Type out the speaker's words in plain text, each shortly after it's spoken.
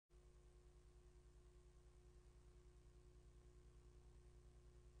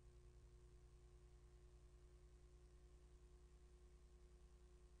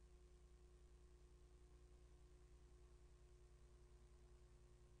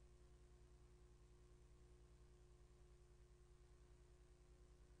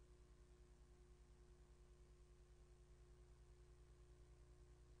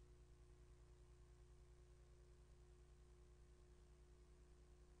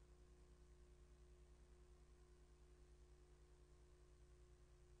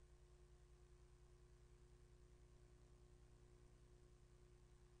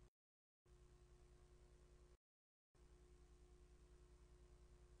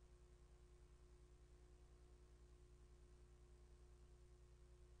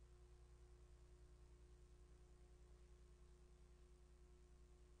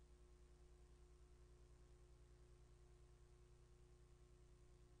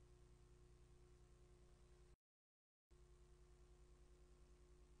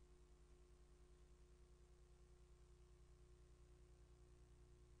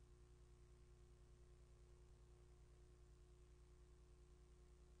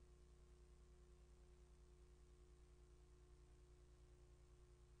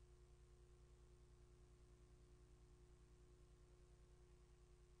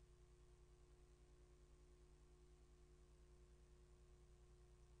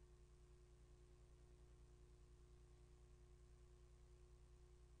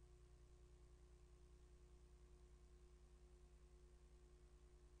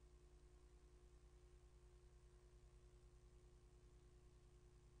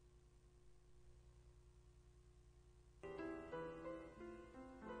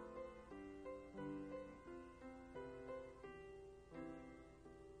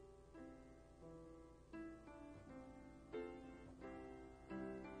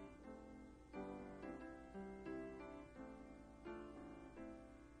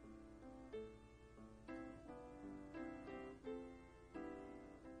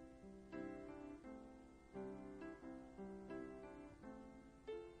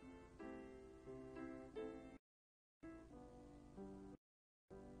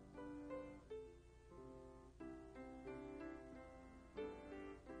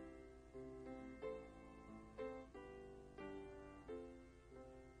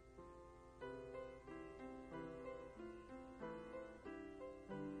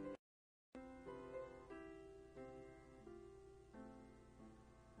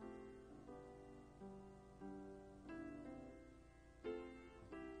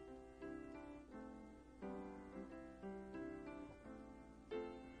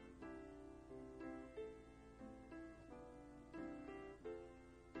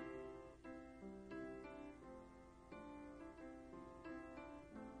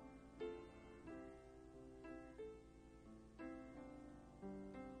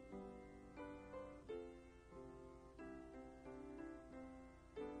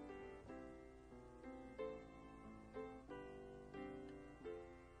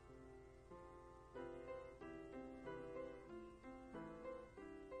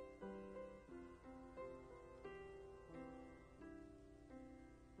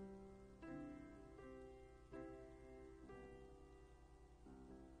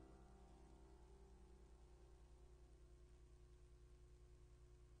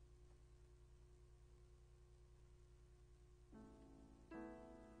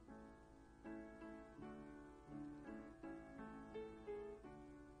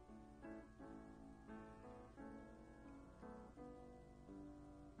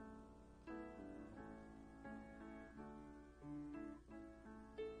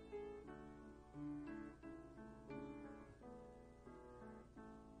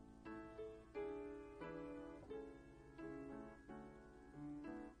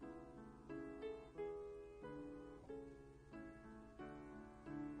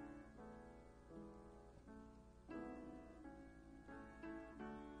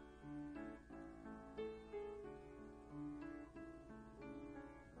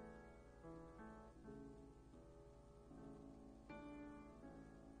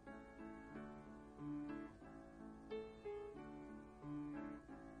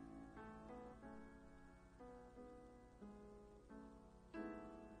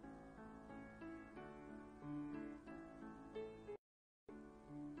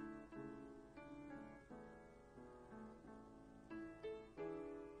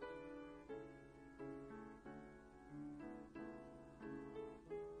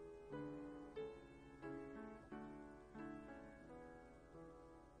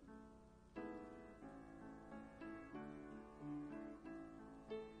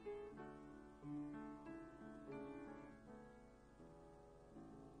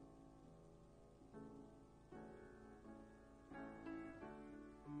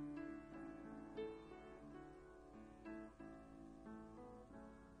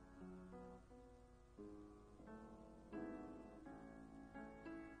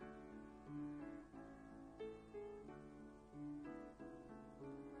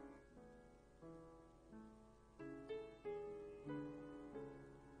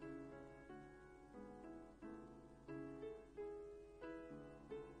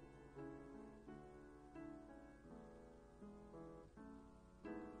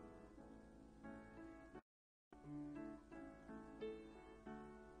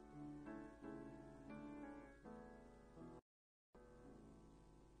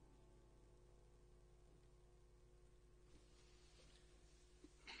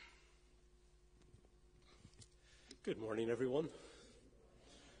Good morning, everyone.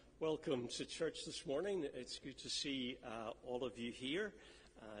 Welcome to church this morning. It's good to see all of you here.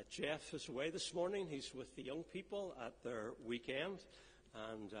 Jeff is away this morning. He's with the young people at their weekend,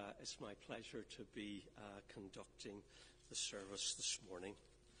 and it's my pleasure to be conducting the service this morning.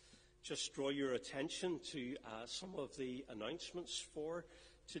 Just draw your attention to some of the announcements for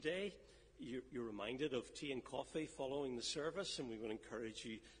today. You're reminded of tea and coffee following the service, and we would encourage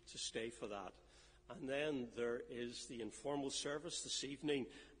you to stay for that. And then there is the informal service this evening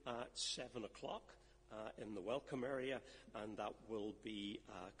at 7 o'clock in the welcome area, and that will be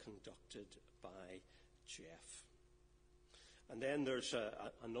conducted by Jeff. And then there's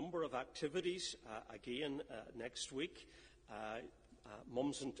a number of activities again next week.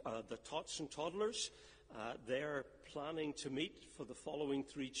 Mums and the tots and toddlers, they're planning to meet for the following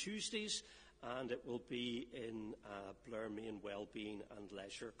 3 Tuesdays, and it will be in Blair Main Wellbeing and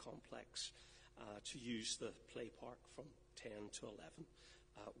Leisure Complex. To use the play park from 10 to 11,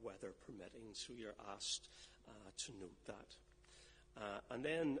 weather permitting. So you're asked to note that. And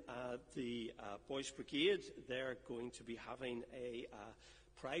then the Boys Brigade, they're going to be having a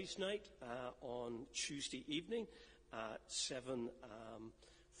prize night on Tuesday evening at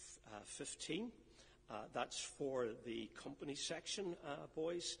 7:15. That's for the company section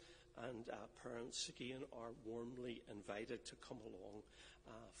boys, and parents again are warmly invited to come along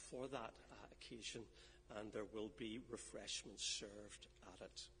for that occasion, and there will be refreshments served at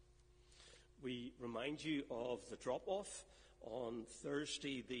it. We remind you of the drop-off on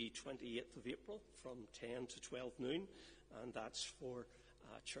Thursday the 28th of April from 10 to 12 noon, and that's for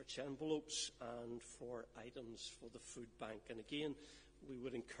church envelopes and for items for the food bank. And again, we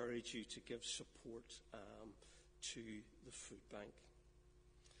would encourage you to give support to the food bank.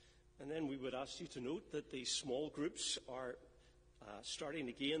 And then we would ask you to note that the small groups are starting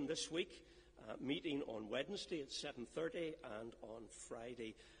again this week, meeting on Wednesday at 7:30 and on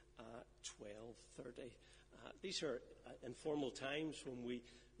Friday at 12:30. These are informal times when we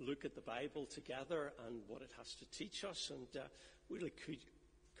look at the Bible together and what it has to teach us, and we really could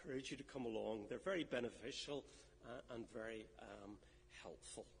encourage you to come along. They're very beneficial and very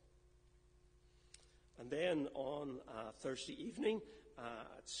helpful. And then on Thursday evening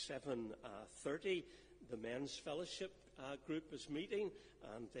at 7:30, the Men's Fellowship group is meeting,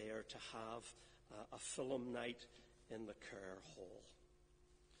 and they are to have a film night in the Kerr Hall.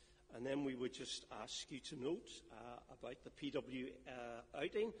 And then we would just ask you to note about the PW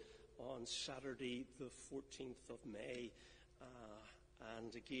outing on Saturday the 14th of May.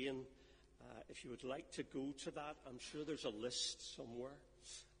 And again, if you would like to go to that, I'm sure there's a list somewhere.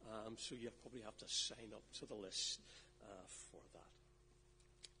 So you probably have to sign up to the list for that.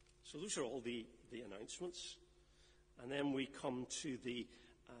 So those are all the announcements. And then we come to the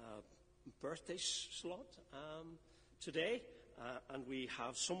birthday slot today. And we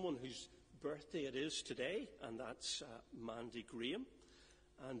have someone whose birthday it is today, and that's Mandy Graham.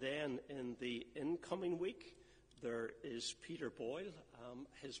 And then in the incoming week, there is Peter Boyle.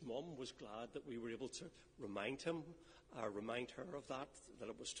 His mum was glad that we were able to remind her of that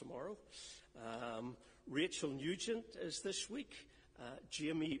it was tomorrow. Rachel Nugent is this week.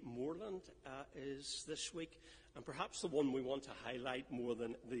 Jamie Moreland is this week. And perhaps the one we want to highlight more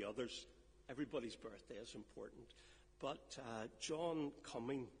than the others, everybody's birthday is important, but John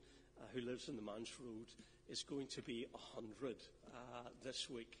Cumming, who lives in the Manse Road, is going to be 100 this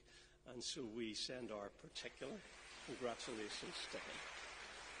week. And so we send our particular congratulations to him.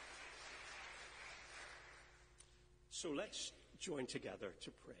 So let's join together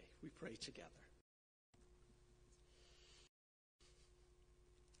to pray. We pray together.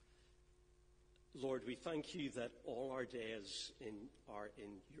 Lord, we thank you that all our days are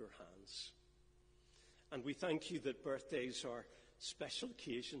in your hands. And we thank you that birthdays are special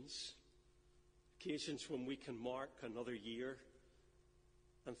occasions when we can mark another year.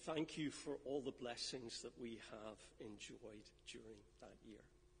 And thank you for all the blessings that we have enjoyed during that year.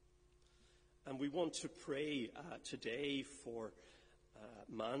 And we want to pray today for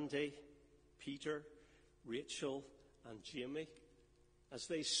Mandy, Peter, Rachel, and Jamie, as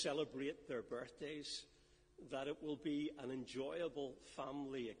they celebrate their birthdays, that it will be an enjoyable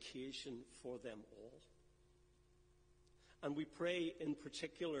family occasion for them all. And we pray in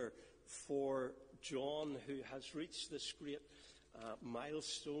particular for John, who has reached this great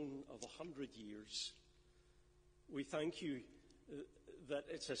milestone of 100 years. We thank you that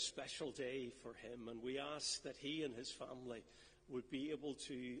it's a special day for him, and we ask that he and his family would be able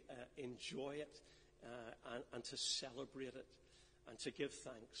to enjoy it and to celebrate it, and to give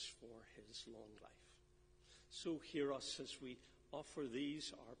thanks for his long life. So hear us as we offer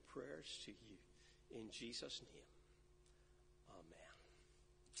these, our prayers, to you. In Jesus' name.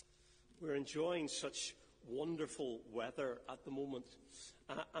 We're enjoying such wonderful weather at the moment,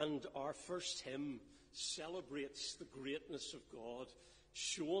 and our first hymn celebrates the greatness of God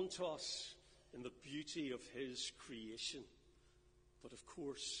shown to us in the beauty of his creation, but of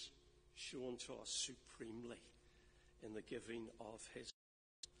course shown to us supremely in the giving of his.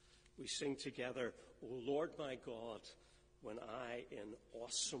 We sing together, O Lord my God, when I in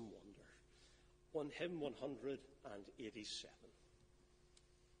awesome wonder. Hymn 187.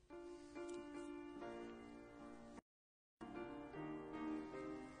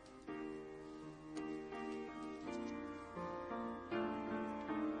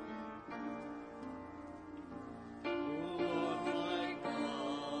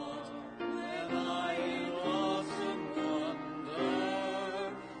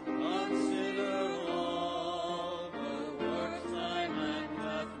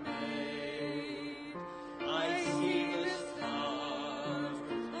 I see the stars.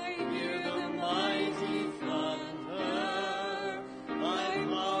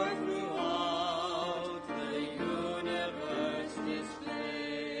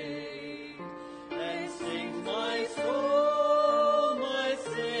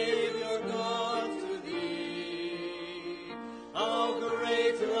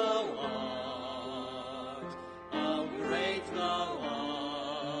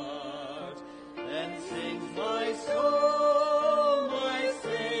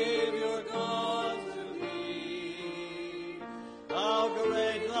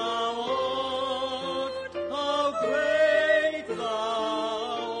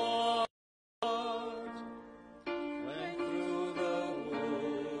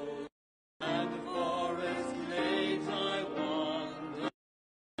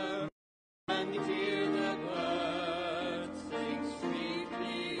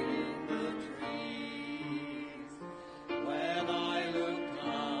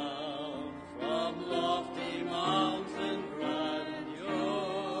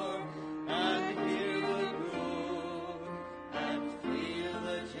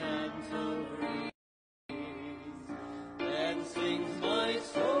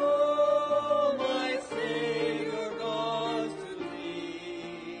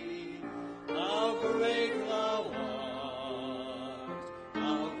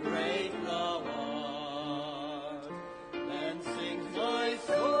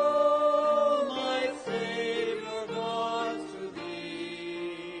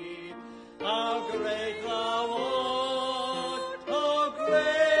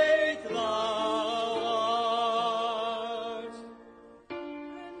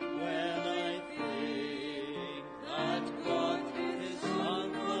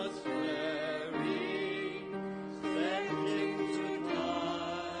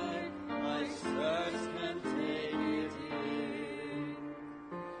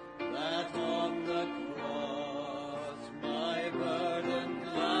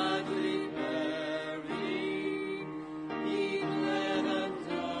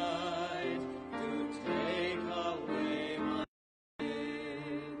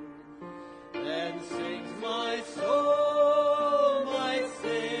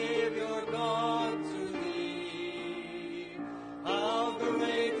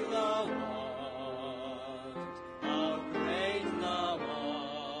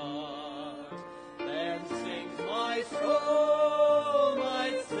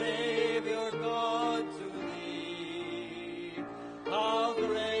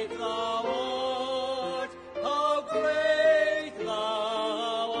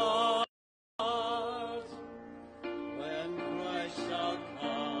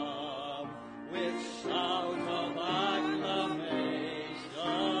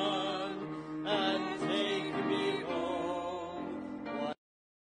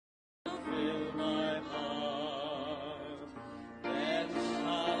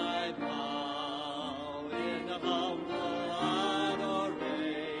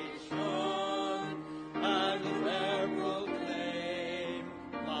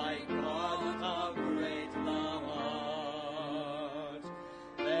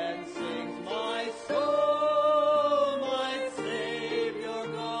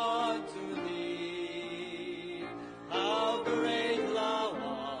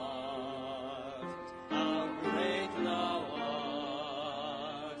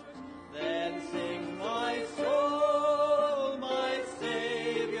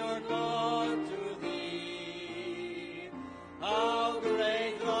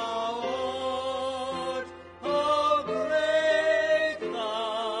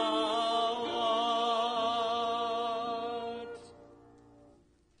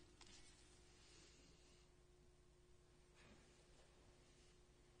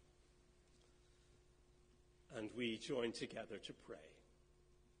 and we join together to pray.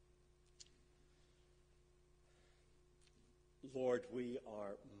 Lord, we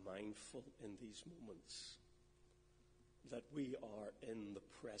are mindful in these moments that we are in the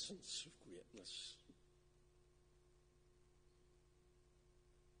presence of greatness.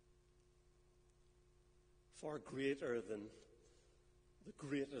 Far greater than the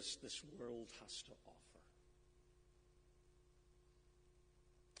greatest this world has to offer.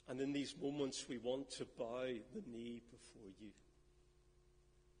 And in these moments, we want to bow the knee before you,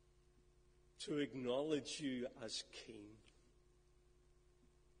 to acknowledge you as King,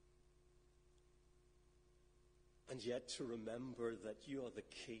 and yet to remember that you are the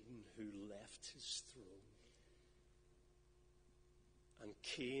King who left his throne and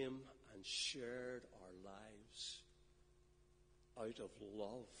came and shared our lives out of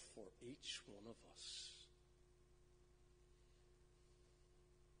love for each one of us.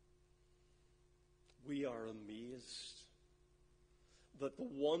 We are amazed that the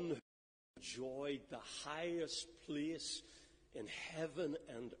one who enjoyed the highest place in heaven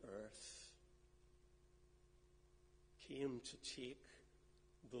and earth came to take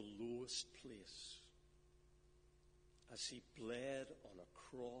the lowest place as he bled on a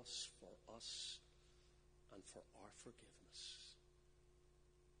cross for us and for our forgiveness.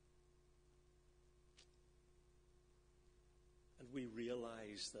 And we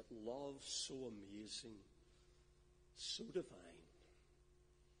realize that love so amazing, so divine,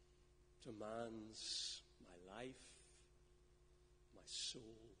 demands my life, my soul,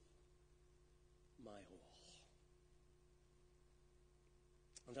 my all.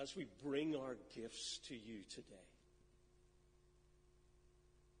 And as we bring our gifts to you today,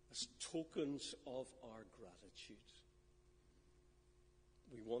 as tokens of our gratitude,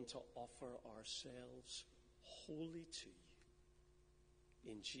 we want to offer ourselves wholly to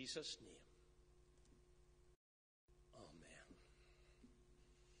you. In Jesus' name, amen.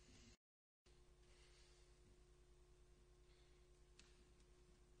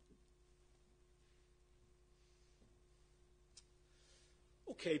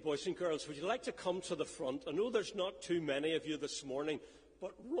 Okay, boys and girls, would you like to come to the front? I know there's not too many of you this morning,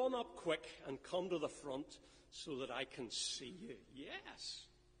 but run up quick and come to the front so that I can see you. Yes.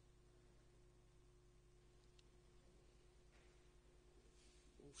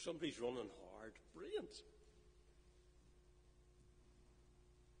 Somebody's running hard. Brilliant.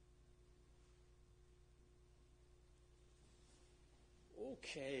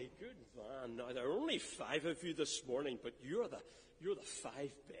 Okay, good man. Now, there are only 5 of you this morning, but you're the 5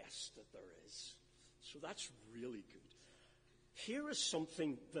 best that there is. So that's really good. Here is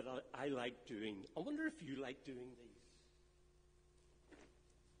something that I like doing. I wonder if you like doing these.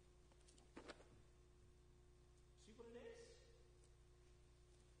 See what it is?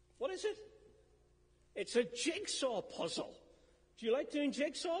 What is it? It's a jigsaw puzzle. Do you like doing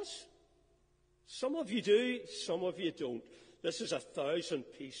jigsaws? Some of you do, some of you don't. This is a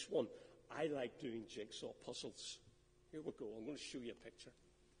 1,000-piece one. I like doing jigsaw puzzles. Here we go. I'm going to show you a picture.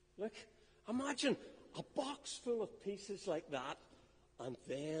 Look, imagine a box full of pieces like that, and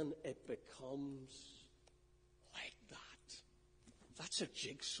then it becomes like that. That's a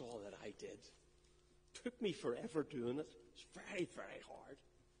jigsaw that I did. Took me forever doing it. It's very, very hard.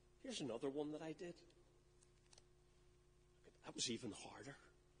 Here's another one that I did. That was even harder.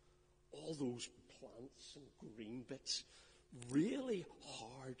 All those plants and green bits, really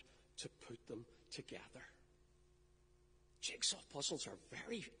hard to put them together. Jigsaw puzzles are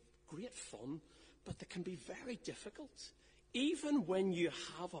very great fun, but they can be very difficult. Even when you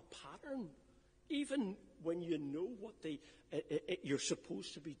have a pattern, even when you know what you're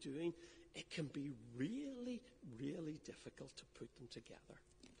supposed to be doing, it can be really, really difficult to put them together.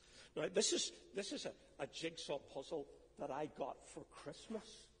 Now, this is a jigsaw puzzle that I got for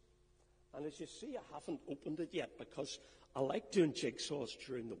Christmas. And as you see, I haven't opened it yet because I like doing jigsaws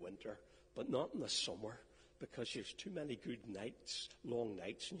during the winter, but not in the summer because there's too many good nights, long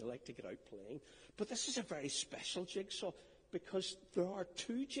nights, and you like to get out playing. But this is a very special jigsaw because there are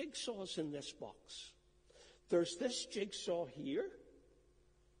 2 jigsaws in this box. There's this jigsaw here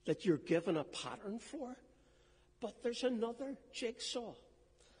that you're given a pattern for, but there's another jigsaw.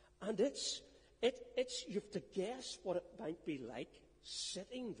 And it's you have to guess what it might be like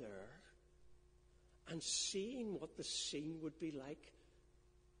sitting there and seeing what the scene would be like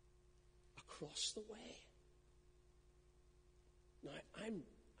across the way. Now, I'm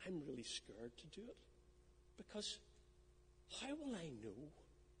really scared to do it because how will I know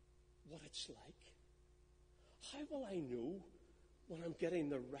what it's like? How will I know when I'm getting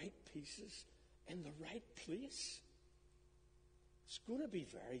the right pieces in the right place? It's going to be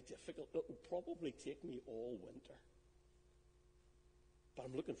very difficult. It will probably take me all winter. But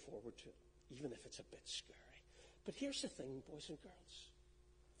I'm looking forward to it, even if it's a bit scary. But here's the thing, boys and girls.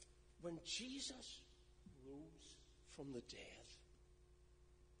 When Jesus rose from the dead,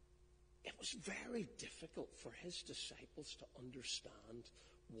 it was very difficult for his disciples to understand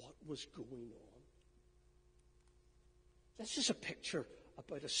what was going on. This is a picture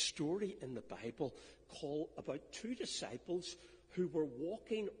about a story in the Bible called about two disciples who were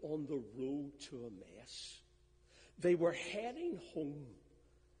walking on the road to Emmaus. They were heading home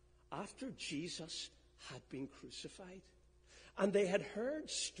after Jesus had been crucified. And they had heard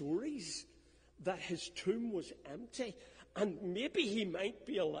stories that his tomb was empty and maybe he might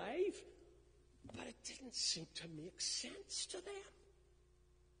be alive. But it didn't seem to make sense to them.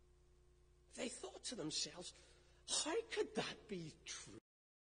 They thought to themselves, how could that be true?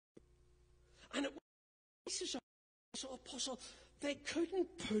 And it was so puzzled. They couldn't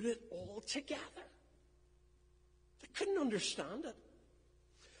put it all together. They couldn't understand it.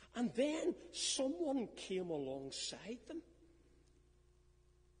 And then someone came alongside them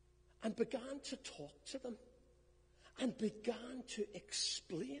and began to talk to them and began to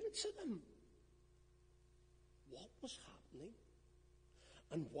explain to them what was happening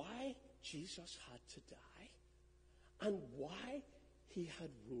and why Jesus had to die and why he had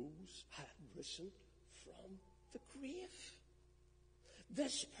risen from the grave.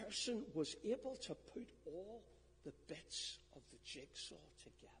 This person was able to put all the bits of the jigsaw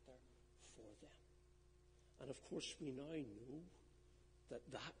together for them. And of course, we now know that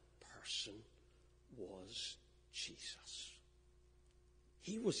that person was Jesus.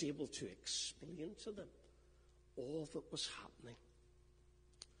 He was able to explain to them all that was happening.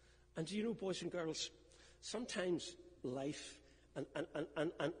 And do you know, boys and girls, sometimes life and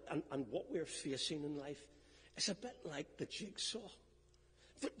what we're facing in life is a bit like the jigsaw.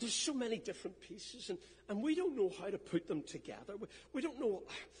 There's so many different pieces, and we don't know how to put them together. We don't know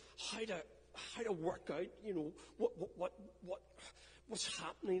how to work out, what's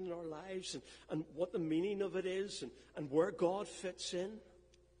happening in our lives and what the meaning of it is and where God fits in.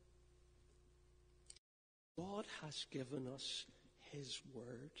 God has given us his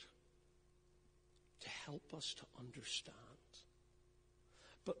word to help us to understand.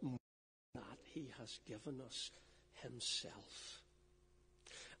 But more than that, he has given us himself.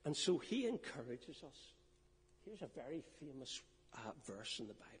 And so he encourages us. Here's a very famous verse in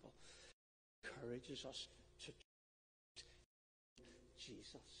the Bible. He encourages us to trust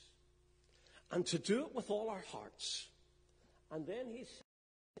Jesus. And to do it with all our hearts. And then he says,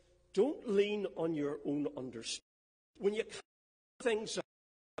 don't lean on your own understanding. When you can't things out,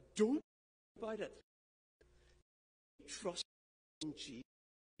 don't think about it. Trust in Jesus.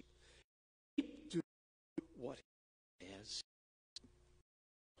 Keep doing what he says.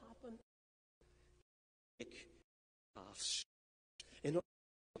 Happen. Make paths. In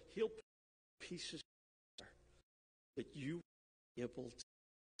order, he'll put pieces together that you will be able to live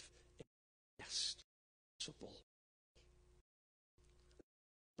in the best possible.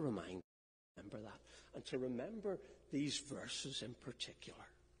 Remember that, and to remember these verses in particular.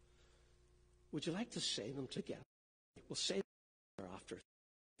 Would you like to say them together? We'll say them after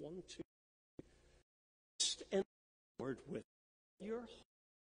 1, 2. Trust in the Lord with your heart.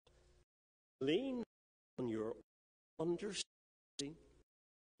 Lean on your understanding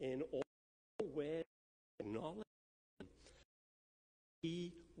in all ways. Acknowledge him.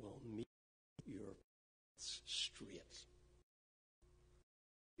 He will make your paths straight.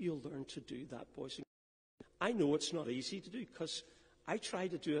 You'll learn to do that, boys and girls. I know it's not easy to do because I try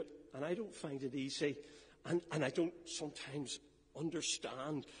to do it and I don't find it easy, and I don't sometimes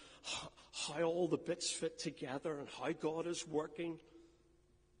understand how all the bits fit together and how God is working.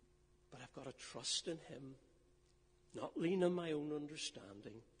 But I've got to trust in him, not lean on my own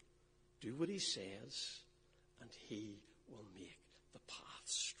understanding, do what he says, and he will make the path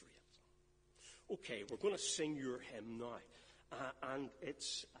straight. Okay, we're going to sing your hymn now. And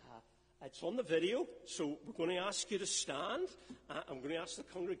it's on the video, so we're going to ask you to stand. I'm going to ask the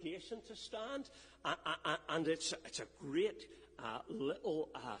congregation to stand. And it's a great little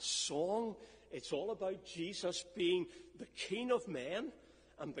song. It's all about Jesus being the King of men.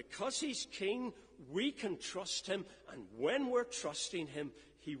 And because he's King, we can trust him. And when we're trusting him,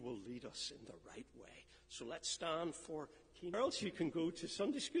 he will lead us in the right way. So let's stand for King. Girls, you can go to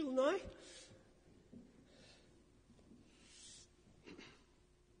Sunday school now.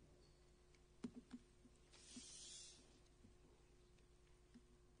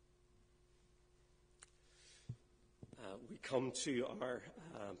 We come to our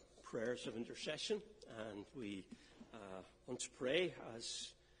prayers of intercession, and we want to pray,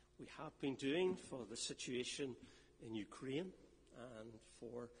 as we have been doing, for the situation in Ukraine and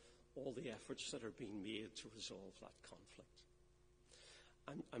for all the efforts that are being made to resolve that conflict.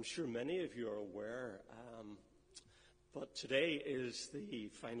 I'm sure many of you are aware, but today is the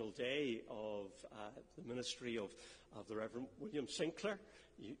final day of the ministry of the Reverend William Sinclair.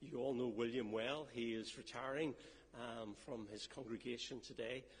 You all know William well. He is retiring from his congregation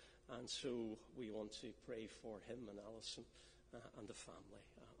today, and so we want to pray for him and Alison and the family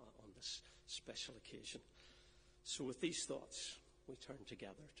on this special occasion. So with these thoughts, we turn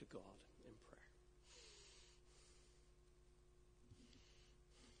together to God in prayer.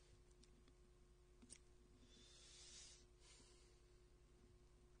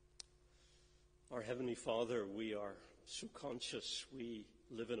 Our Heavenly Father, we are so conscious we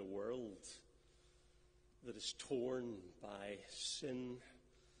live in a world that is torn by sin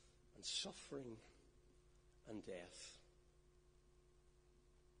and suffering and death.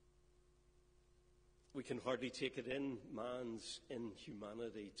 We can hardly take it in, man's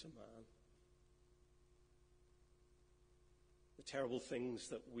inhumanity to man. The terrible things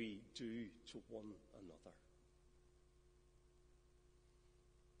that we do to one another.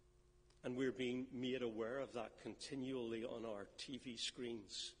 And we're being made aware of that continually on our TV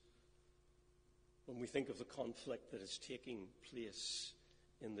screens when we think of the conflict that is taking place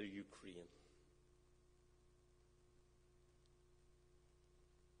in the Ukraine.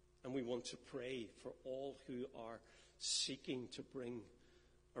 And we want to pray for all who are seeking to bring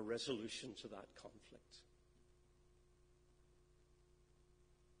a resolution to that conflict.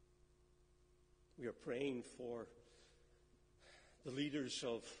 We are praying for the leaders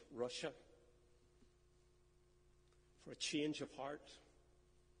of Russia, for a change of heart,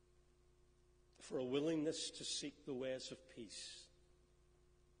 for a willingness to seek the ways of peace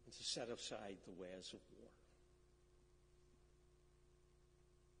and to set aside the ways of war.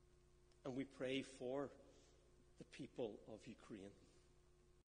 And we pray for the people of Ukraine.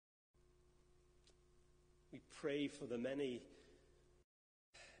 We pray for the many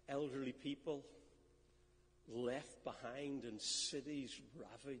elderly people left behind in cities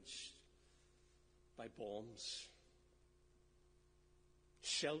ravaged by bombs,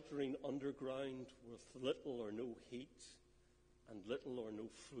 sheltering underground with little or no heat and little or no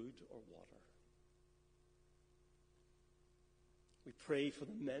food or water. We pray for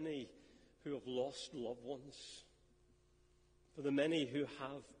the many who have lost loved ones, for the many who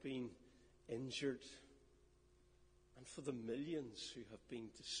have been injured, and for the millions who have been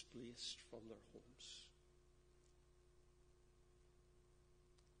displaced from their homes.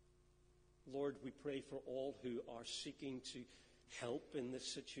 Lord, we pray for all who are seeking to help in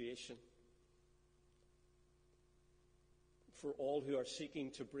this situation, for all who are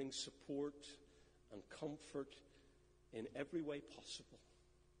seeking to bring support and comfort in every way possible.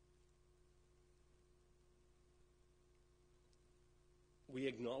 We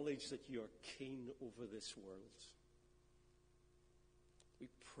acknowledge that you are keen over this world. We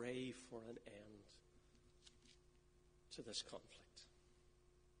pray for an end to this conflict.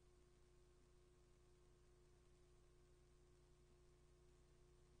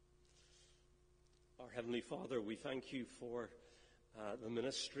 Our Heavenly Father, we thank you for the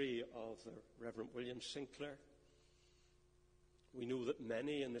ministry of the Reverend William Sinclair. We know that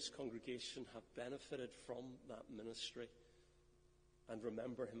many in this congregation have benefited from that ministry and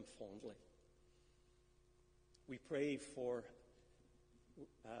remember him fondly. We pray for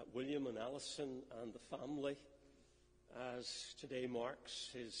William and Alison and the family as today marks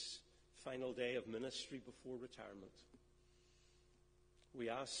his final day of ministry before retirement. We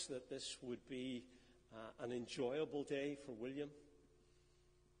ask that this would be an enjoyable day for William,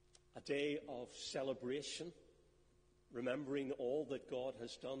 a day of celebration, remembering all that God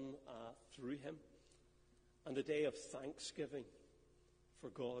has done through him, and a day of thanksgiving for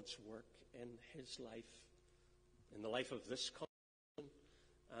God's work in his life, in the life of this congregation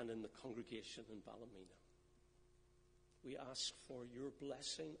and in the congregation in Ballymena. We ask for your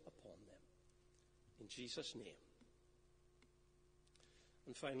blessing upon them. In Jesus' name.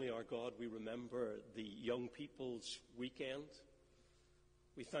 And finally, our God, we remember the Young People's Weekend.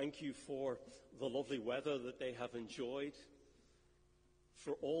 We thank you for the lovely weather that they have enjoyed,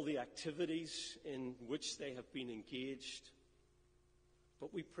 for all the activities in which they have been engaged.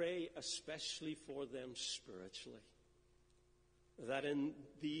 But we pray especially for them spiritually, that in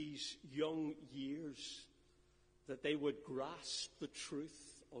these young years, that they would grasp the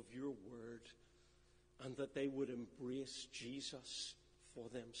truth of your word and that they would embrace Jesus for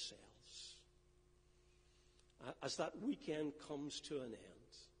themselves. As that weekend comes to an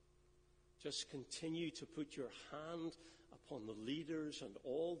end, just continue to put your hand upon the leaders and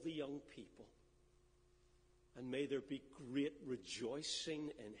all the young people. And may there be great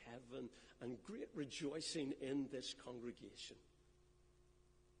rejoicing in heaven and great rejoicing in this congregation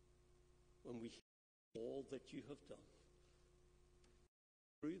when we hear all that you have done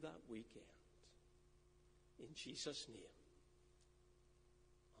through that weekend. In Jesus' name,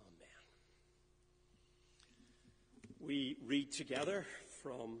 amen. We read together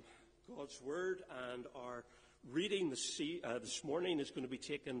from God's Word, and our reading this morning is going to be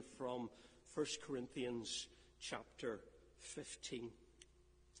taken from 1 Corinthians chapter 15.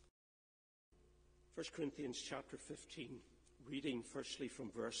 1 Corinthians chapter 15, reading firstly from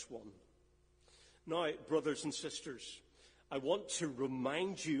verse 1. Now, brothers and sisters, I want to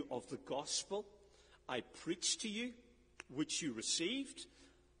remind you of the gospel I preached to you, which you received,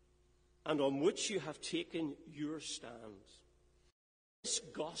 and on which you have taken your stand. This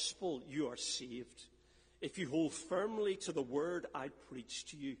gospel you are saved, if you hold firmly to the word I preached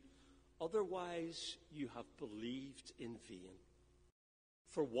to you. Otherwise, you have believed in vain.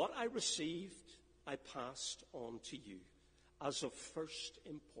 For what I received, I passed on to you as of first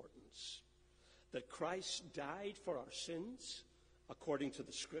importance, that Christ died for our sins, according to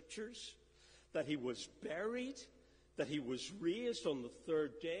the Scriptures, that he was buried, that he was raised on the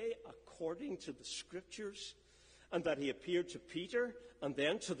third day, according to the Scriptures, and that he appeared to Peter and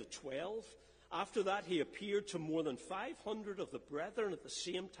then to the 12. After that, he appeared to more than 500 of the brethren at the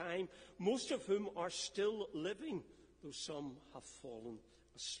same time, most of whom are still living, though some have fallen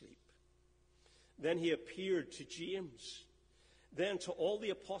asleep. Then he appeared to James, then to all the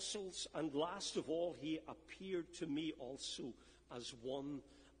apostles, and last of all, he appeared to me also as one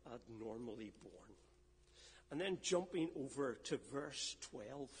abnormally born. And then jumping over to verse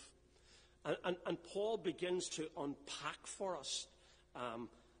 12, and Paul begins to unpack for us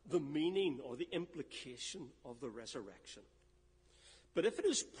the meaning or the implication of the resurrection. But if it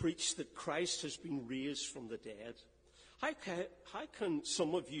is preached that Christ has been raised from the dead, how can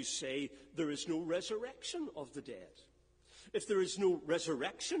some of you say there is no resurrection of the dead? If there is no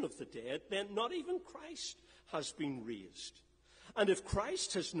resurrection of the dead, then not even Christ has been raised. And if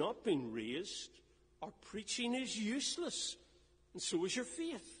Christ has not been raised, our preaching is useless, and so is your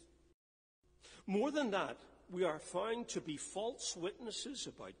faith. More than that, we are found to be false witnesses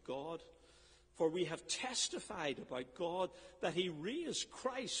about God, for we have testified about God that he raised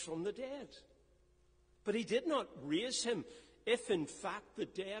Christ from the dead. But he did not raise him if in fact the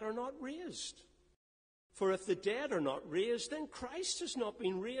dead are not raised. For if the dead are not raised, then Christ has not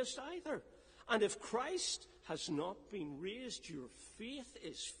been raised either. And if Christ has not been raised, your faith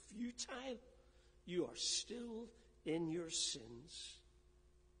is futile. You are still in your sins.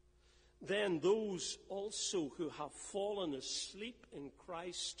 Then those also who have fallen asleep in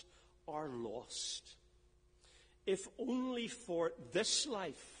Christ are lost. If only for this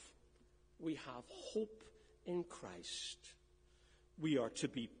life we have hope in Christ, we are to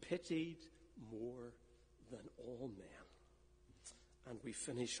be pitied more than all men. And we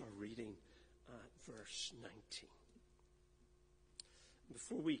finish our reading at verse 19.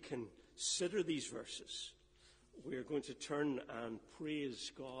 Before we consider these verses, we're going to turn and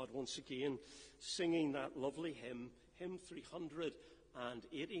praise God once again, singing that lovely hymn, hymn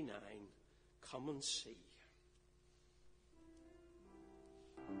 389, Come and See.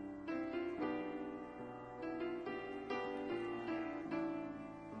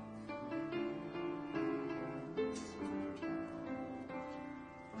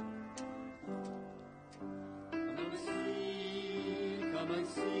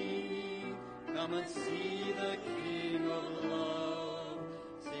 Come and see the King of love,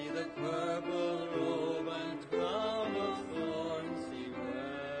 see the purple robe and crown of thorns he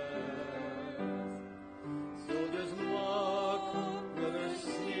wears. Soldiers mock, brothers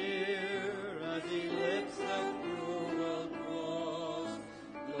sneer, as he lifts the cruel cross.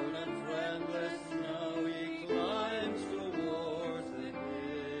 Lord and friendless now he climbs towards the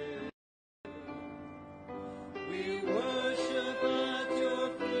hill. We worship at your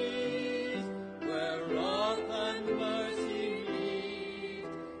feet, where wrath and mercy meet,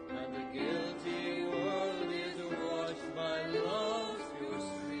 and the guilt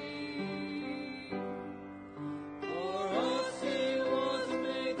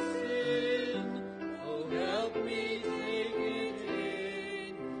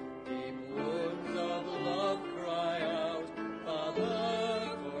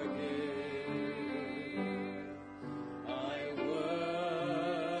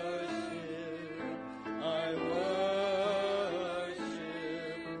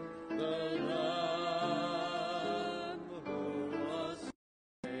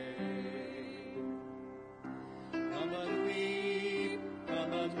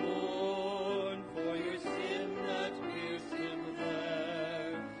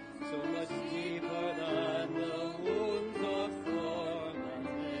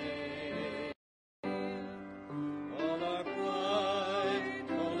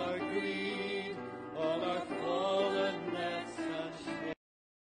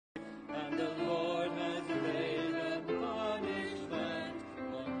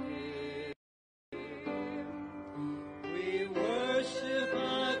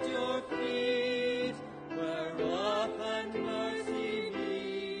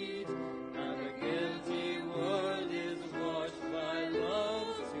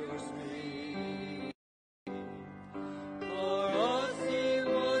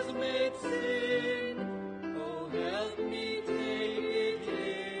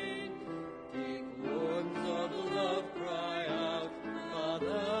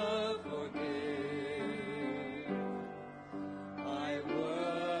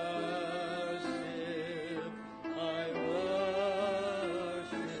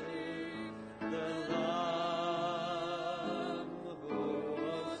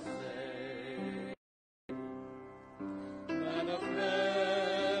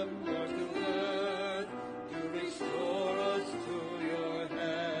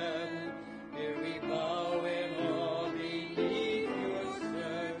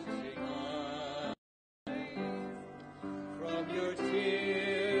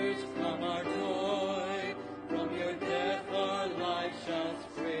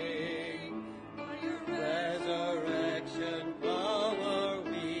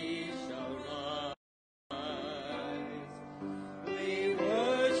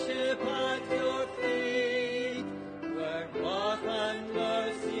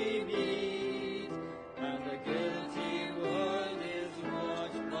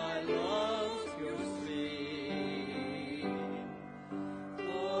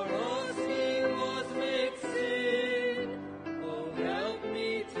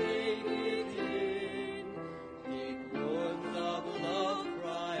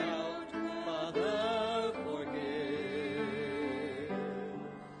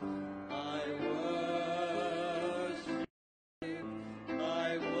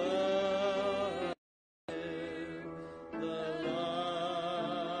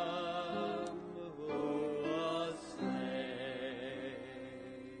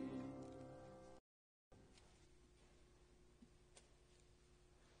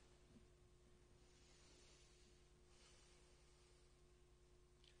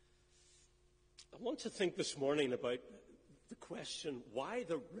I want to think this morning about the question, why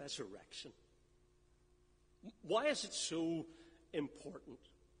the resurrection? Why is it so important?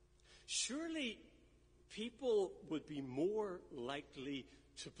 Surely people would be more likely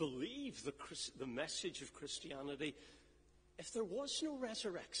to believe the message of Christianity if there was no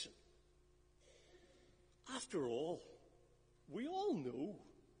resurrection. After all, we all know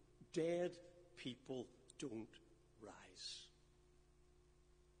dead people don't rise.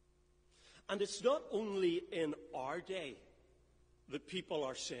 And it's not only in our day that people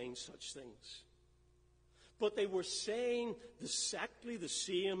are saying such things, but they were saying exactly the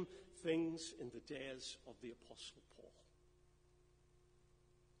same things in the days of the Apostle Paul.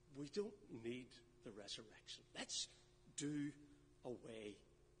 We don't need the resurrection. Let's do away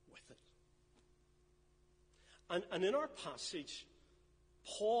with it. And in our passage,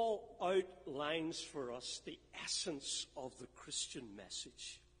 Paul outlines for us the essence of the Christian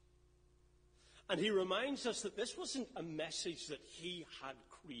message. And he reminds us that this wasn't a message that he had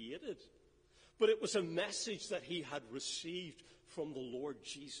created, but it was a message that he had received from the Lord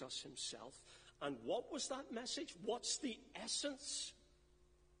Jesus himself. And what was that message? What's the essence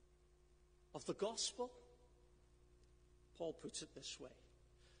of the gospel? Paul puts it this way: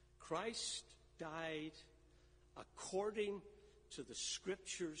 Christ died according to the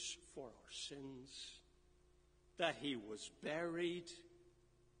Scriptures for our sins, that he was buried,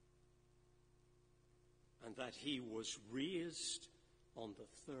 and that he was raised on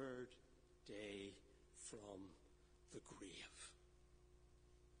the third day from the grave.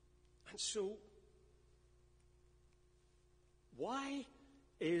 And so, why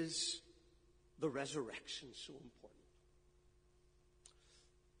is the resurrection so important?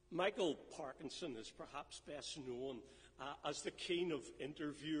 Michael Parkinson is perhaps best known as the king of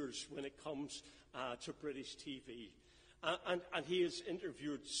interviewers when it comes to British TV. And he has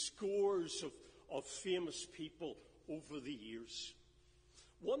interviewed scores of famous people over the years.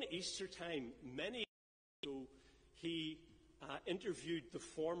 One Easter time, many years ago, he interviewed the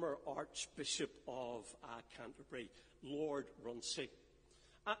former Archbishop of Canterbury, Lord Runcie.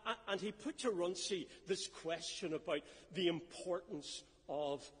 And he put to Runcie this question about the importance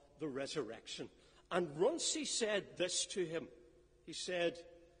of the resurrection. And Runcie said this to him. He said,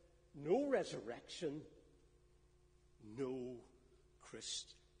 "No resurrection, no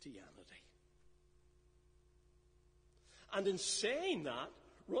Christianity." And in saying that,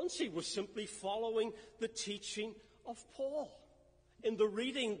 Runcie was simply following the teaching of Paul in the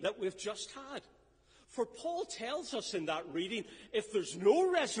reading that we've just had. For Paul tells us in that reading, if there's no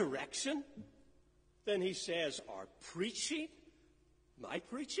resurrection, then he says our preaching, my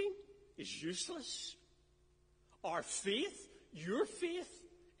preaching, is useless. Our faith, your faith,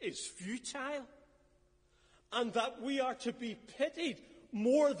 is futile. And that we are to be pitied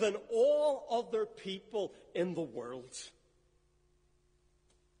more than all other people in the world.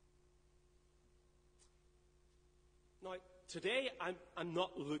 Now, today I'm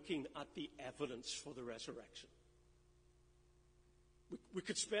not looking at the evidence for the resurrection. We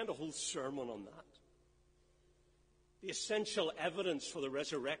could spend a whole sermon on that. The essential evidence for the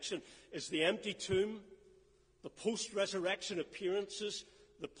resurrection is the empty tomb, the post-resurrection appearances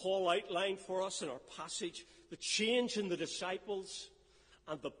that Paul outlined for us in our passage, the change in the disciples,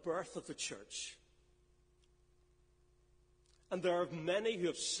 and the birth of the church. And there are many who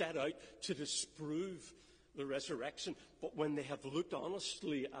have set out to disprove the resurrection, but when they have looked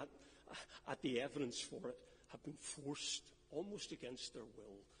honestly at the evidence for it, have been forced, almost against their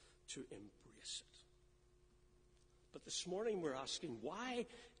will, to embrace it. But this morning we're asking, why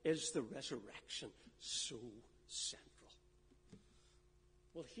is the resurrection so central?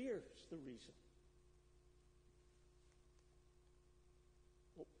 Well, here's the reason.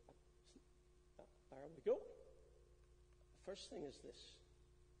 Oh, there we go. The first thing is this.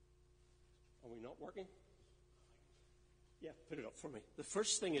 Are we not working? Yeah, put it up for me. The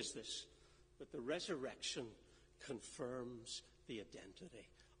first thing is this, that the resurrection confirms the identity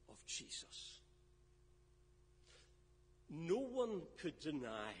of Jesus. No one could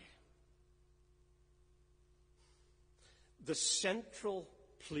deny the central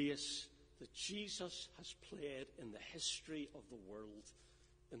place that Jesus has played in the history of the world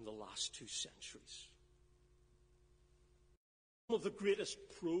in the last 2 centuries. Some of the greatest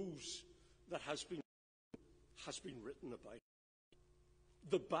prose that has been written about it.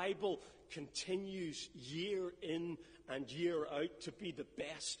 The Bible continues year in and year out to be the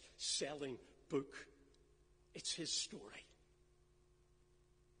best-selling book. It's his story.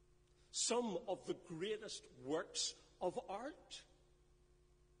 Some of the greatest works of art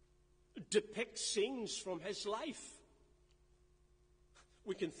depict scenes from his life.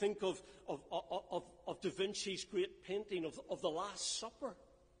 We can think of Da Vinci's great painting of the Last Supper.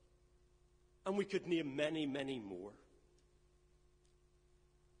 And we could name many, many more.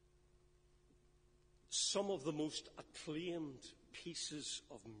 Some of the most acclaimed pieces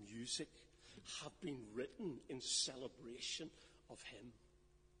of music have been written in celebration of him.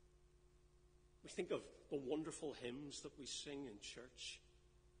 We think of the wonderful hymns that we sing in church.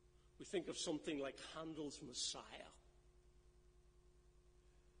 We think of something like Handel's Messiah.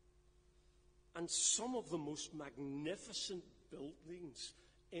 And some of the most magnificent buildings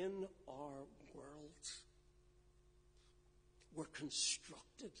in our world were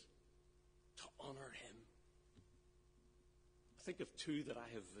constructed to honor him. I think of two that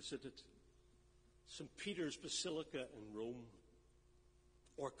I have visited. St. Peter's Basilica in Rome,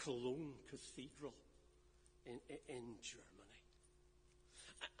 or Cologne Cathedral in Germany.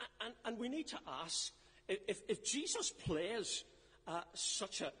 And we need to ask, if Jesus plays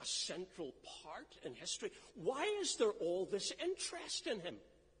such a central part in history, why is there all this interest in him?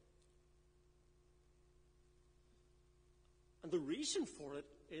 And the reason for it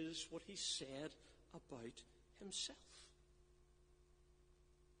is what he said about himself.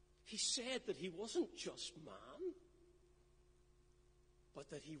 He said that he wasn't just man, but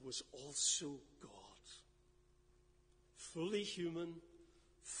that he was also God. Fully human,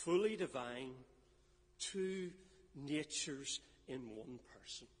 fully divine, two natures in one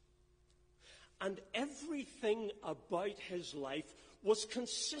person. And everything about his life was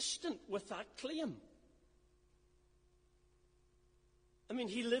consistent with that claim. I mean,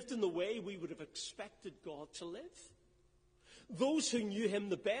 he lived in the way we would have expected God to live. Those who knew him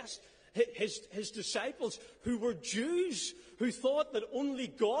the best, his disciples, who were Jews, who thought that only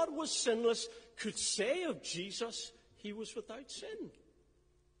God was sinless, could say of Jesus, he was without sin.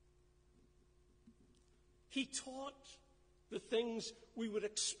 He taught the things we would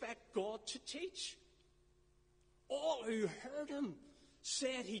expect God to teach. All who heard him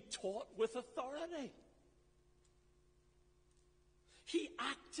said he taught with authority. He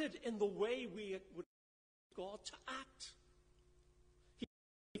acted in the way we would expect God to act. He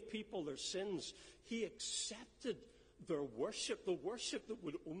gave people their sins. He accepted their worship, the worship that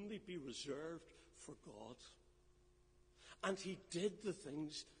would only be reserved for God. And he did the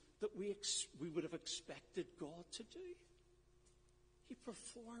things that we would have expected God to do. He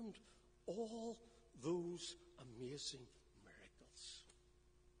performed all those amazing miracles.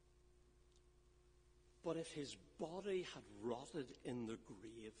 But if his body had rotted in the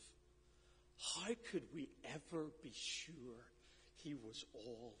grave, how could we ever be sure he was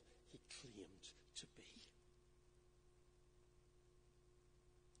all he claimed to be?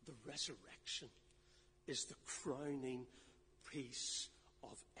 The resurrection is the crowning piece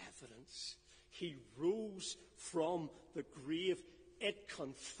of evidence. He rose from the grave. It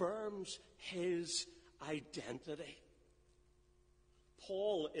confirms his identity.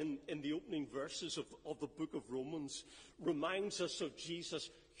 Paul, in the opening verses of the book of Romans, reminds us of Jesus'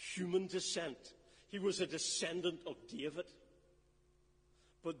 human descent. He was a descendant of David.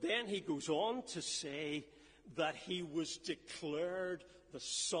 But then he goes on to say that he was declared the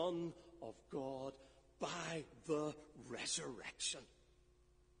Son of God by the resurrection.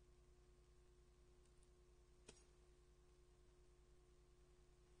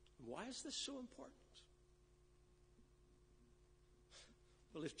 Why is this so important?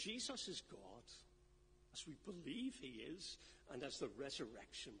 Well, if Jesus is God, as we believe he is, and as the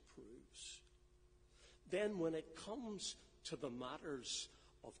resurrection proves, then when it comes to the matters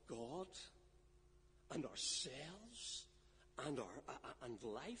of God and ourselves and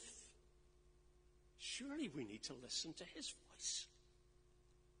life, surely we need to listen to his voice.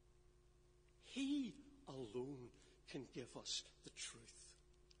 He alone can give us the truth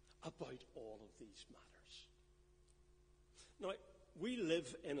about all of these matters. Now, we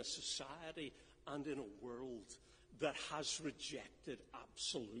live in a society and in a world that has rejected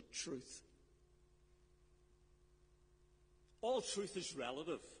absolute truth. All truth is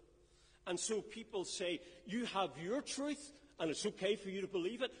relative. And so people say, you have your truth, and it's okay for you to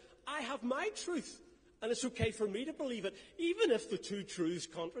believe it. I have my truth, and it's okay for me to believe it, even if the two truths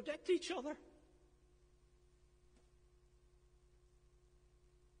contradict each other.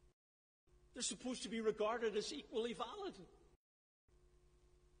 They're supposed to be regarded as equally valid.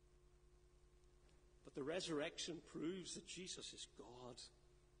 But the resurrection proves that Jesus is God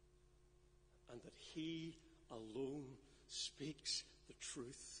and that he alone speaks the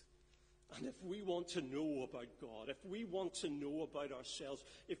truth. And if we want to know about God, if we want to know about ourselves,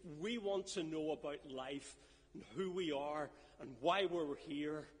 if we want to know about life and who we are and why we're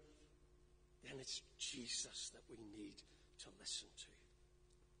here, then it's Jesus that we need to listen to.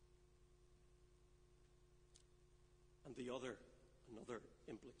 And another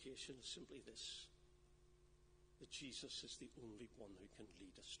implication is simply this, that Jesus is the only one who can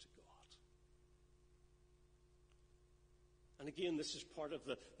lead us to God. And again, this is part of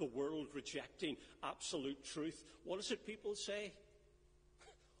the world rejecting absolute truth. What is it people say?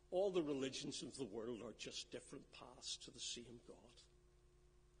 All the religions of the world are just different paths to the same God.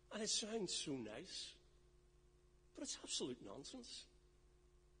 And it sounds so nice, but it's absolute nonsense.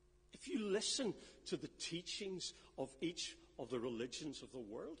 If you listen to the teachings of each of the religions of the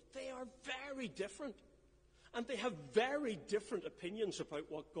world, they are very different. And they have very different opinions about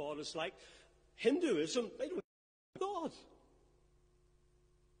what God is like. Hinduism, they don't know God.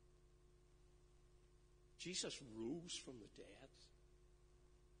 Jesus rose from the dead,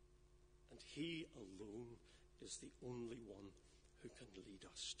 and he alone is the only one who can lead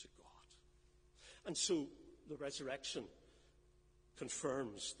us to God. And so the resurrection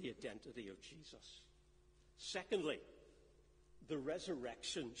confirms the identity of Jesus. Secondly, the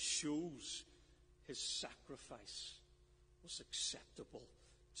resurrection shows his sacrifice was acceptable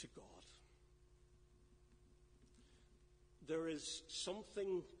to God. There is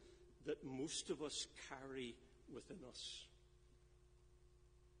something that most of us carry within us,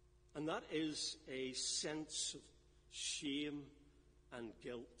 and that is a sense of shame and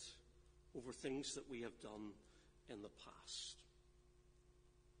guilt over things that we have done in the past.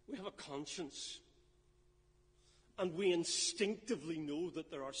 We have a conscience, and we instinctively know that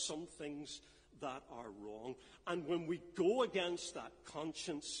there are some things that are wrong. And when we go against that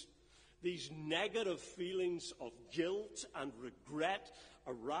conscience, these negative feelings of guilt and regret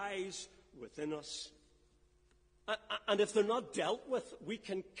arise within us. And if they're not dealt with, we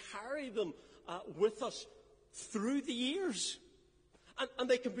can carry them with us through the years. And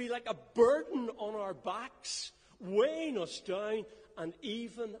they can be like a burden on our backs, weighing us down and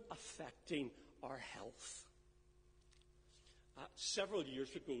even affecting our health. Several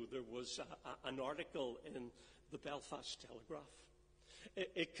years ago, there was an article in the Belfast Telegraph.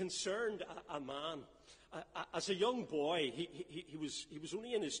 It concerned a man. As a young boy, he was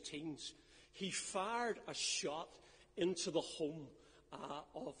only in his teens. He fired a shot into the home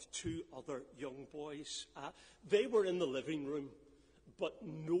of two other young boys. They were in the living room, but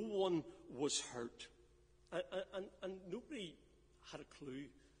no one was hurt. And nobody had a clue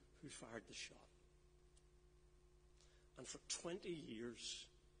who fired the shot. And for 20 years,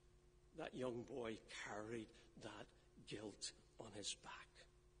 that young boy carried that guilt on his back.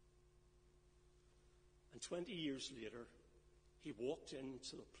 And 20 years later, he walked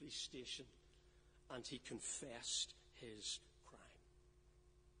into the police station and he confessed his crime.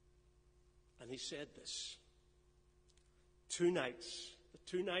 And he said this: the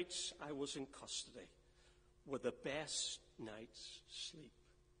 2 nights I was in custody were the best night's sleep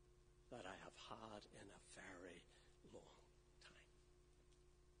that I have had in a very long time.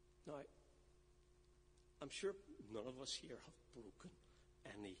 Now, I'm sure none of us here have broken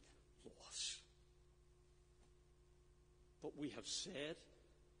any laws. But we have said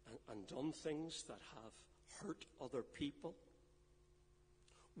and done things that have hurt other people.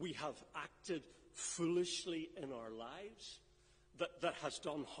 We have acted foolishly in our lives that has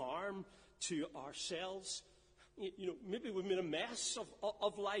done harm to ourselves. You know, maybe we've made a mess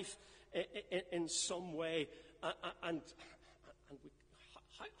of life in some way. And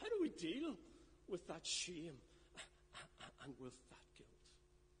how do we deal with that shame and with that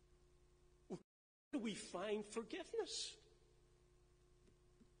guilt? How do we find forgiveness?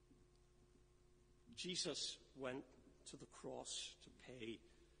 Jesus went to the cross to pay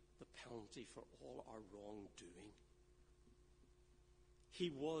the penalty for all our wrongdoing. He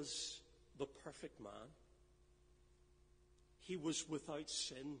was the perfect man. He was without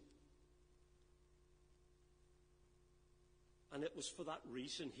sin. And it was for that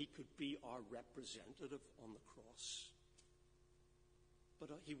reason he could be our representative on the cross. But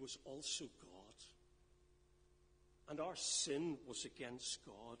he was also God. And our sin was against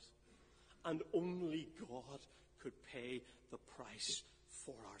God. And only God could pay the price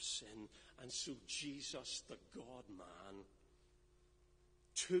for our sin. And so Jesus, the God-man,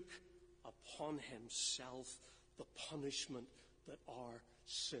 took upon himself the punishment that our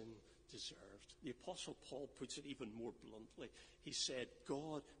sin deserved. The Apostle Paul puts it even more bluntly. He said,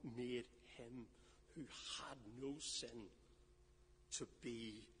 God made him who had no sin to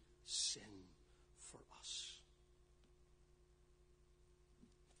be sin for us.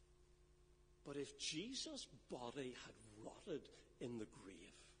 But if Jesus' body had rotted in the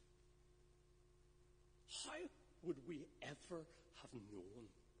grave, how would we ever have known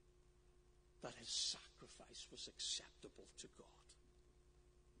that his sacrifice was acceptable to God?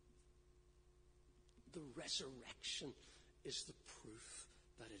 The resurrection is the proof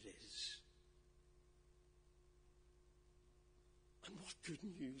that it is. And what good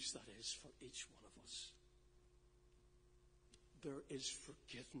news that is for each one of us. There is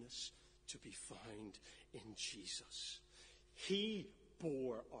forgiveness to be found in Jesus. He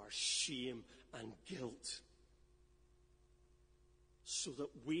bore our shame and guilt so that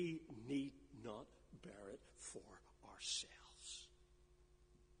we need not bear it for ourselves.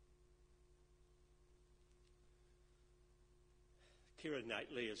 Keira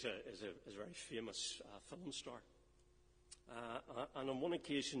Knightley is a very famous film star. And on one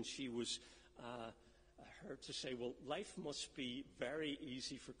occasion she was heard to say, well, life must be very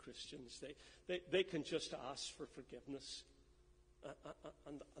easy for Christians. They can just ask for forgiveness,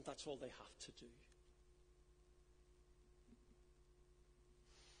 and that's all they have to do.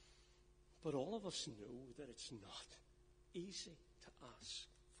 But all of us know that it's not easy to ask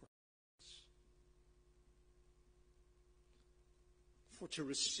for forgiveness. For to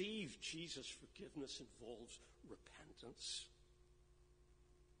receive Jesus' forgiveness involves repentance.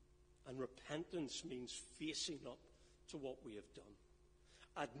 And repentance means facing up to what we have done,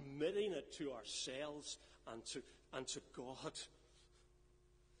 admitting it to ourselves and to God,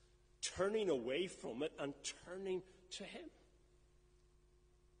 turning away from it and turning to Him.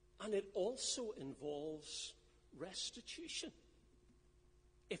 And it also involves restitution.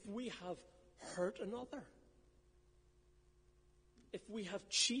 If we have hurt another, if we have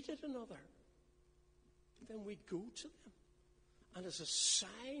cheated another, then we go to them. And as a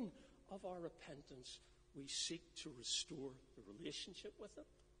sign of our repentance, we seek to restore the relationship with them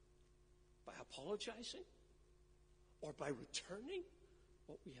by apologizing or by returning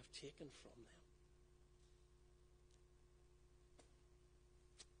what we have taken from them.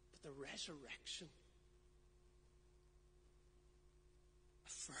 But the resurrection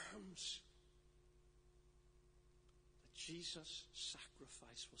affirms that Jesus'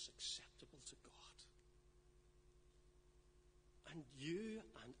 sacrifice was acceptable to God. And you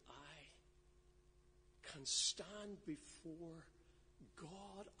and I can stand before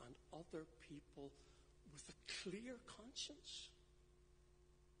God and other people with a clear conscience.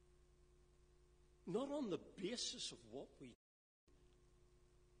 Not on the basis of what we do,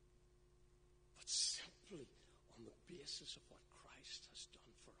 but simply on the basis of what Christ has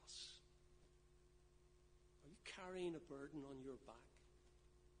done for us. Are you carrying a burden on your back?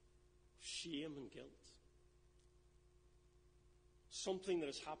 Shame and guilt? Something that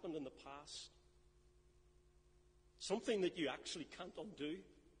has happened in the past? Something that you actually can't undo?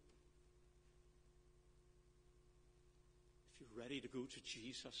 If you're ready to go to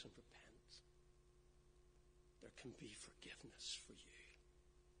Jesus and repent, there can be forgiveness for you.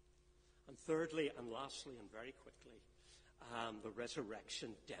 And thirdly and lastly and very quickly, the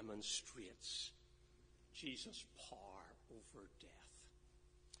resurrection demonstrates Jesus' power over death.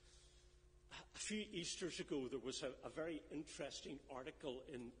 A few Easters ago, there was a very interesting article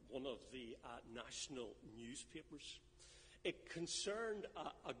in one of the national newspapers. It concerned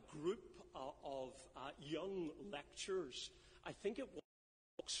a group of young lecturers. I think it was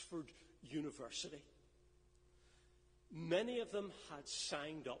Oxford University. Many of them had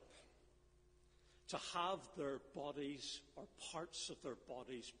signed up to have their bodies or parts of their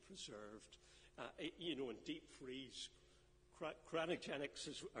bodies preserved, in deep freeze. Cryogenics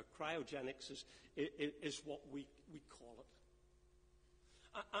is what we call it.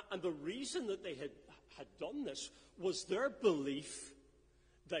 And the reason that they had done this was their belief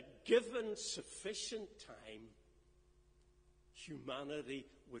that given sufficient time, humanity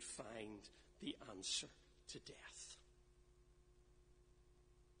would find the answer to death.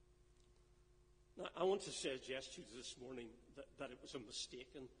 Now, I want to suggest to you this morning that it was a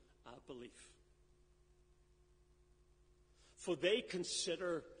mistaken belief. For they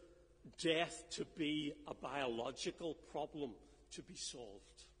consider death to be a biological problem to be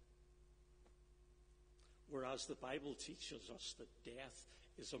solved. Whereas the Bible teaches us that death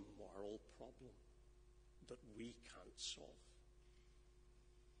is a moral problem that we can't solve.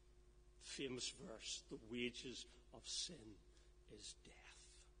 Famous verse, the wages of sin is death.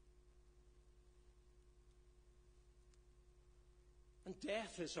 And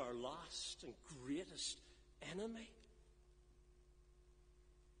death is our last and greatest enemy.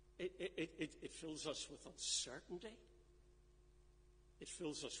 It fills us with uncertainty. It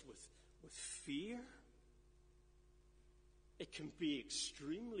fills us with fear. It can be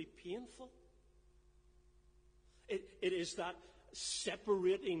extremely painful. It is that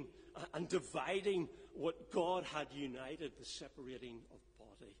separating and dividing what God had united, the separating of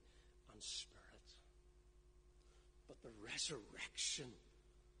body and spirit. But the resurrection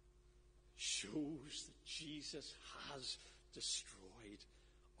shows that Jesus has destroyed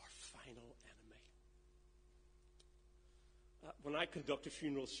our final enemy. When I conduct a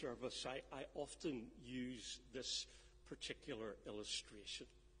funeral service, I often use this particular illustration.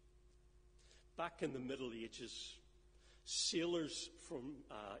 Back in the Middle Ages, sailors from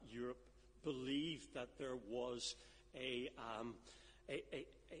Europe believed that there was a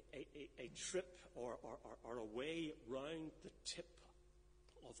trip or a way round the tip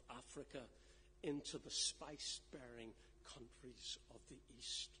of Africa into the spice-bearing countries of the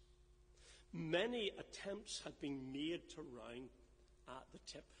East. Many attempts had been made to round the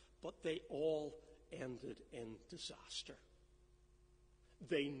tip, but they all ended in disaster.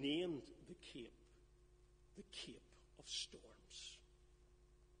 They named the Cape of Storms.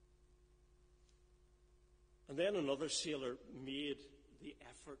 And then another sailor made the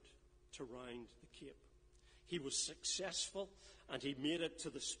effort to round the Cape. He was successful, and he made it to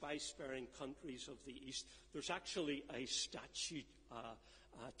the spice-bearing countries of the East. There's actually a statue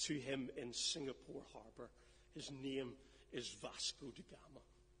to him in Singapore Harbour. His name is Vasco da Gama.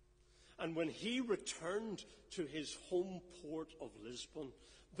 And when he returned to his home port of Lisbon,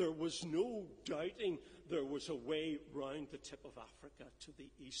 there was no doubting there was a way round the tip of Africa to the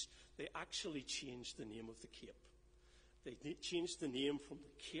east. They actually changed the name of the Cape. They changed the name from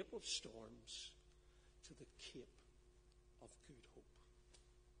the Cape of Storms to the Cape of Good Hope.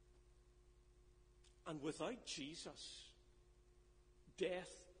 And without Jesus,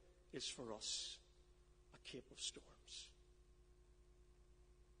 death is for us a Cape of Storms.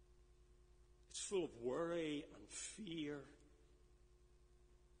 It's full of worry and fear.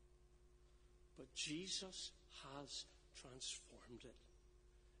 But Jesus has transformed it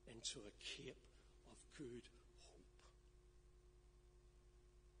into a Cape of Good Hope.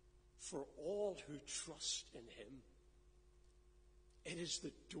 For all who trust in him, it is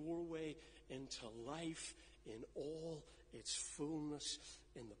the doorway into life in all its fullness,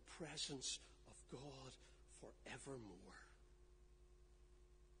 in the presence of God forevermore.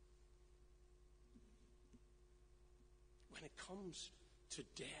 When it comes to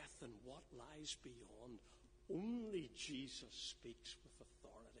death and what lies beyond, only Jesus speaks with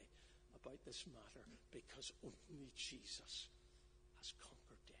authority about this matter, because only Jesus has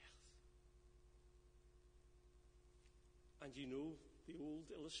conquered death. And you know the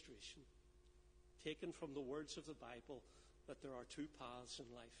old illustration, taken from the words of the Bible, that there are two paths in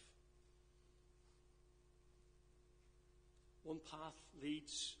life. One path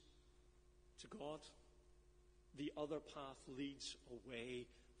leads to God. The other path leads away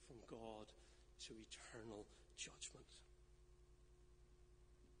from God to eternal judgment.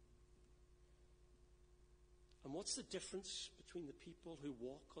 And what's the difference between the people who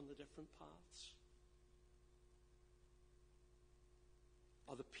walk on the different paths?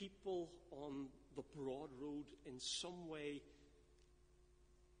 Are the people on the broad road in some way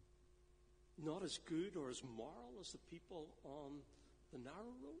not as good or as moral as the people on the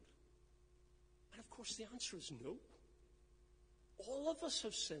narrow road? And of course the answer is no. All of us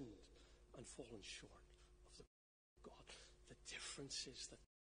have sinned and fallen short of the glory of God. The difference is that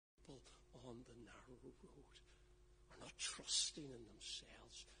people on the narrow road are not trusting in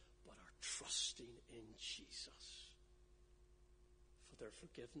themselves, but are trusting in Jesus for their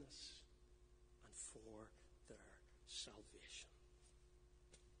forgiveness and for their salvation.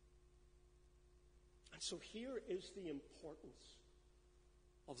 And so here is the importance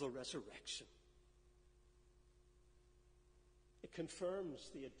of the resurrection. It confirms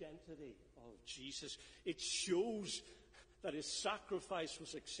the identity of Jesus. It shows that his sacrifice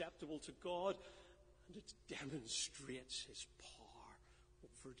was acceptable to God, and it demonstrates his power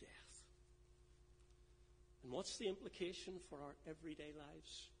over death. And what's the implication for our everyday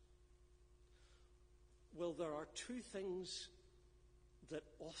lives? Well, there are two things that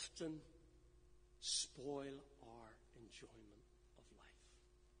often spoil our enjoyment of life.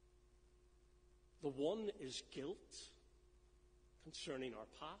 The one is guilt concerning our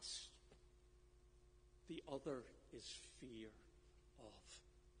past. The other is fear of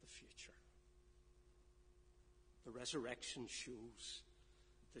the future. The resurrection shows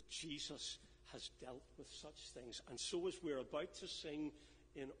that Jesus has dealt with such things. And so as we're about to sing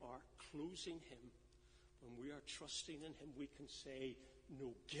in our closing hymn, when we are trusting in him, we can say,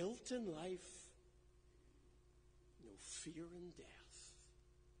 no guilt in life, no fear in death.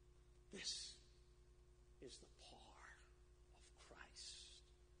 This is the power of Christ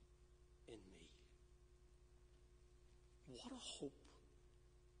in me. What a hope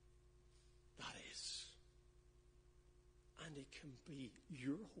that is. And it can be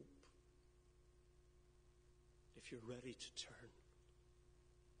your hope if you're ready to turn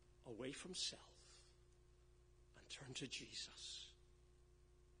away from self and turn to Jesus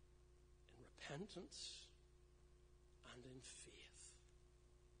in repentance and in faith.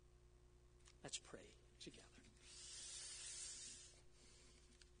 Let's pray together.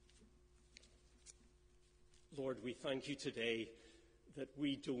 Lord, we thank you today that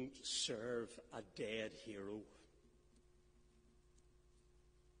we don't serve a dead hero,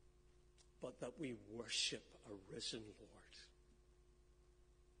 but that we worship a risen Lord.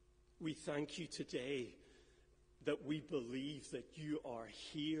 We thank you today that we believe that you are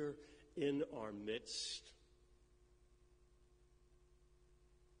here in our midst,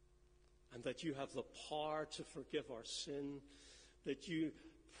 and that you have the power to forgive our sin, that you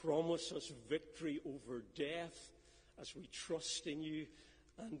promise us victory over death as we trust in you,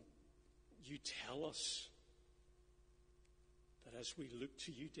 and you tell us that as we look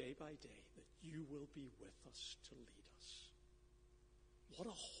to you day by day, that you will be with us to lead us. What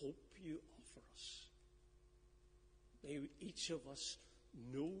a hope you offer us. May each of us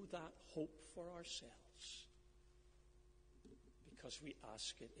know that hope for ourselves, because we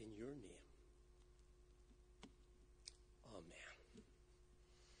ask it in your name. Amen.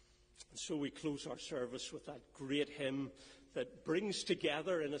 And so we close our service with that great hymn that brings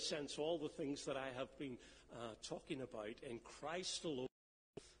together, in a sense, all the things that I have been talking about. In Christ alone,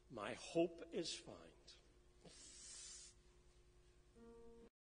 my hope is found.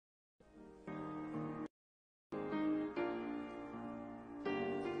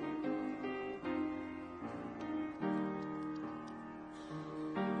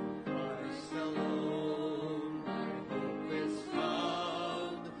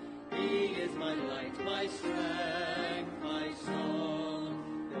 My strength, my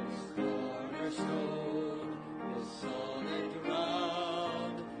song, this cornerstone, this solid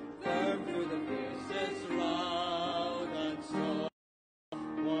ground, firm through the fiercest round and storm.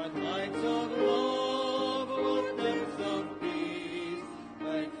 What heights of love, what depths of peace,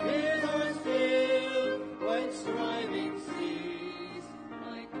 when fears are still, when striving cease,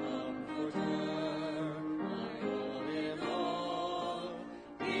 my comforter, my all in all,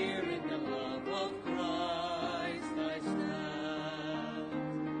 here in the love of Christ I stand.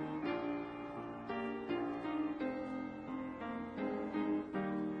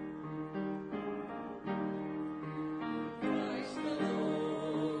 Christ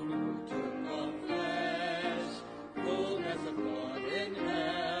alone, who took on flesh, fullness of God in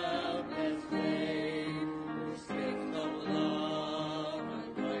helpless babe, this gift of love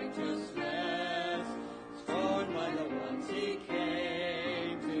and righteousness, scorned by the ones he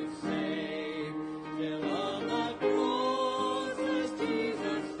came to save, till on the cross as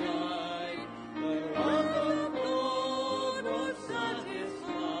Jesus died, the wrath of God was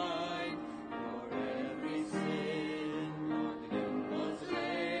satisfied, for every sin on him was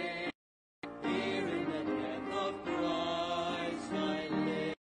laid. Here in the death of Christ I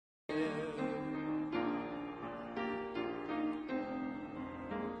live. There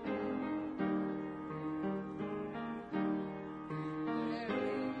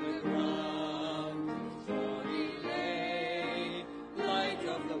in the ground his body lay, light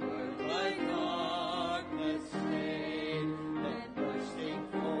of the world by darkness slain, then bursting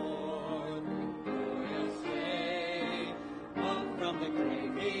forth in glorious day, up from the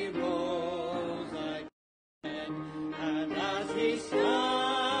grave he rose again, and as he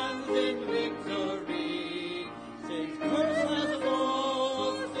stands in victory, Satan's curse has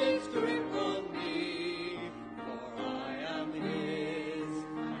lost its grip on me, for I am his,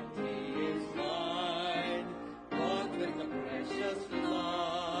 and he is mine, bought with the precious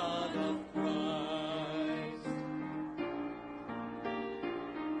blood of Christ.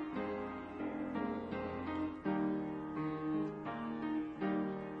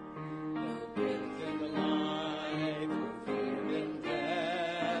 No guilt in life, no fear in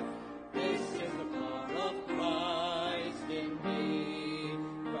death, this is the power of Christ in me,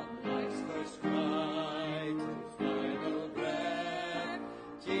 from life's first cry to final breath,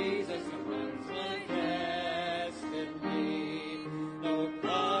 Jesus commands my destiny. No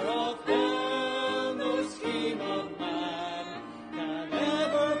power of hell, no scheme of man can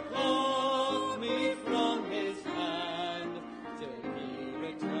ever pluck me from his hand, till he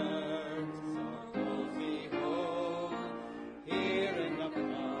returns or calls me home. Here in the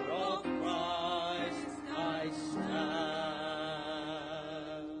power of Christ I stand.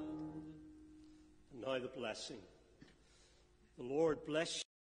 And now the blessing. The Lord bless you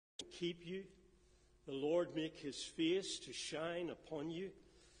and keep you. The Lord make his face to shine upon you.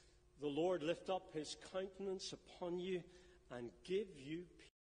 The Lord lift up his countenance upon you and give you peace,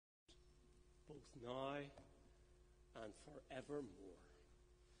 both now and forevermore.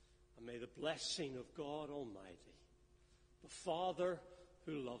 And may the blessing of God Almighty, the Father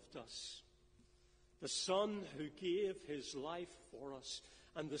who loved us, the Son who gave his life for us,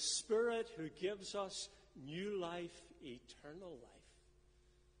 and the Spirit who gives us new life, eternal life,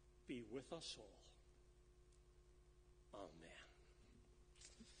 be with us all. Amen.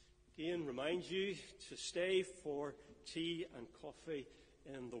 Again, remind you to stay for tea and coffee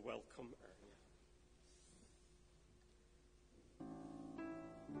in the welcome area.